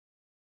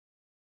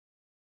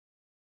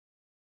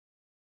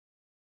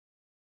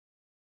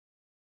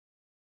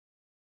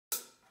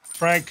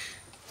Frank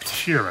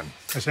Sheeran. Am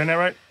I saying that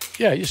right?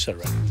 Yeah, you said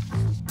it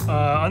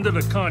right. Under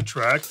the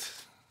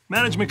contract,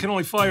 management can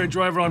only fire a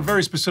driver on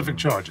very specific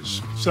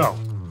charges. So,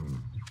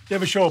 you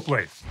ever show up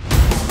late?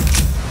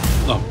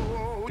 No.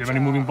 Do you have any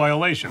moving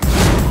violations?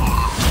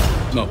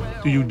 No.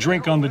 Do you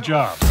drink on the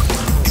job?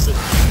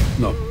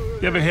 No.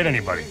 You ever hit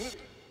anybody?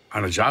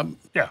 On a job?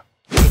 Yeah.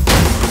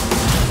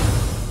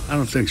 I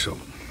don't think so.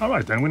 All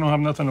right, then. We don't have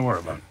nothing to worry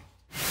about.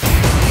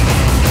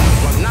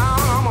 But now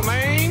I'm a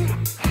man.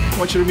 I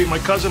want you to meet my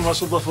cousin,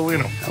 Russell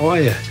Buffalino. How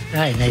are you?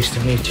 Hi, nice to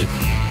meet you.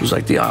 It was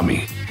like the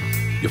Army.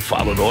 You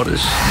followed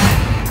orders.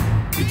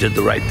 You did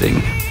the right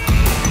thing.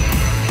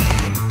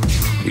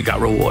 You got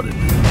rewarded.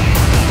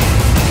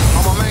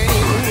 I'm a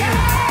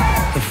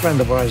man. A friend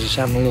of ours is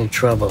having a little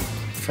trouble.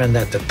 Friend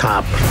at the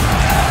top.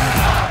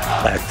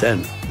 Back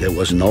then, there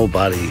was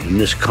nobody in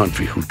this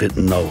country who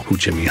didn't know who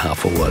Jimmy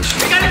Hoffa was.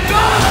 You got a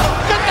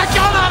gun! Get the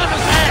gun out of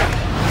his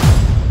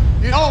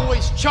hand! You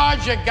always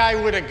charge a guy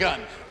with a gun.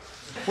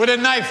 With a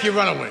knife, you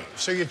run away.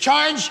 So you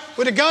charge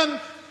with a gun,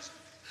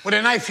 with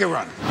a knife, you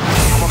run.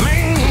 I'm a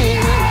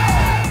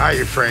man.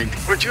 Hiya, Frank.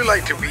 Would you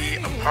like to be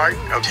a part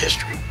of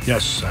history?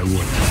 Yes, I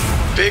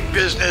would. Big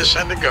business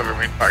and the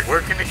government are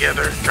working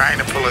together, trying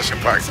to pull us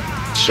apart.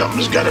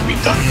 Something's got to be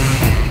done.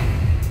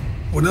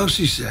 What else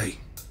you say?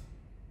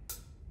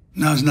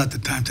 Now's not the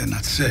time to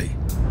not say.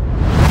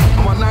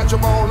 I'm a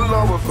natural born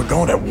lover. We're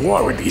going to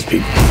war with these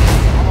people.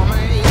 I'm a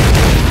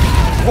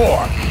man.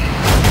 War.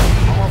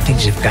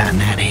 Things have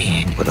gotten out of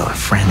hand with our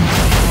friend.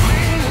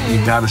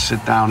 You gotta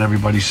sit down.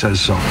 Everybody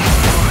says so.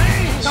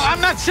 No, I'm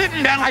not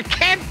sitting down. I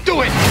can't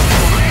do it.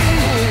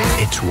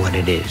 It's what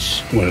it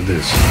is. What it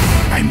is.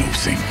 I know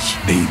things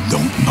they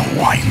don't know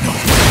I know.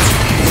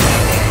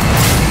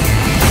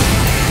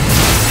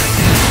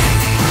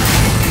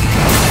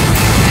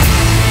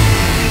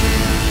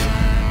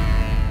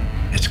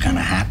 It's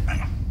gonna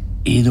happen.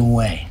 Either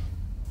way,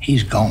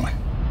 he's going.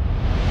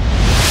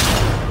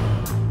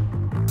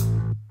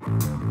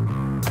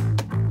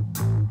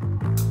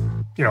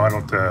 You know, I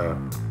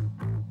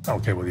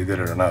don't care whether you did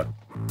it or not.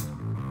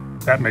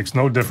 That makes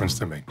no difference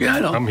to me. Yeah, I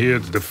know. I'm here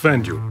to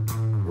defend you,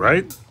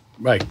 right?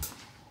 Right.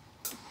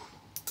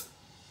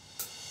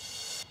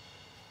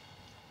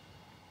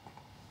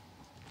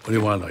 What do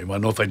you want to know? You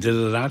want to know if I did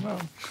it or not? No.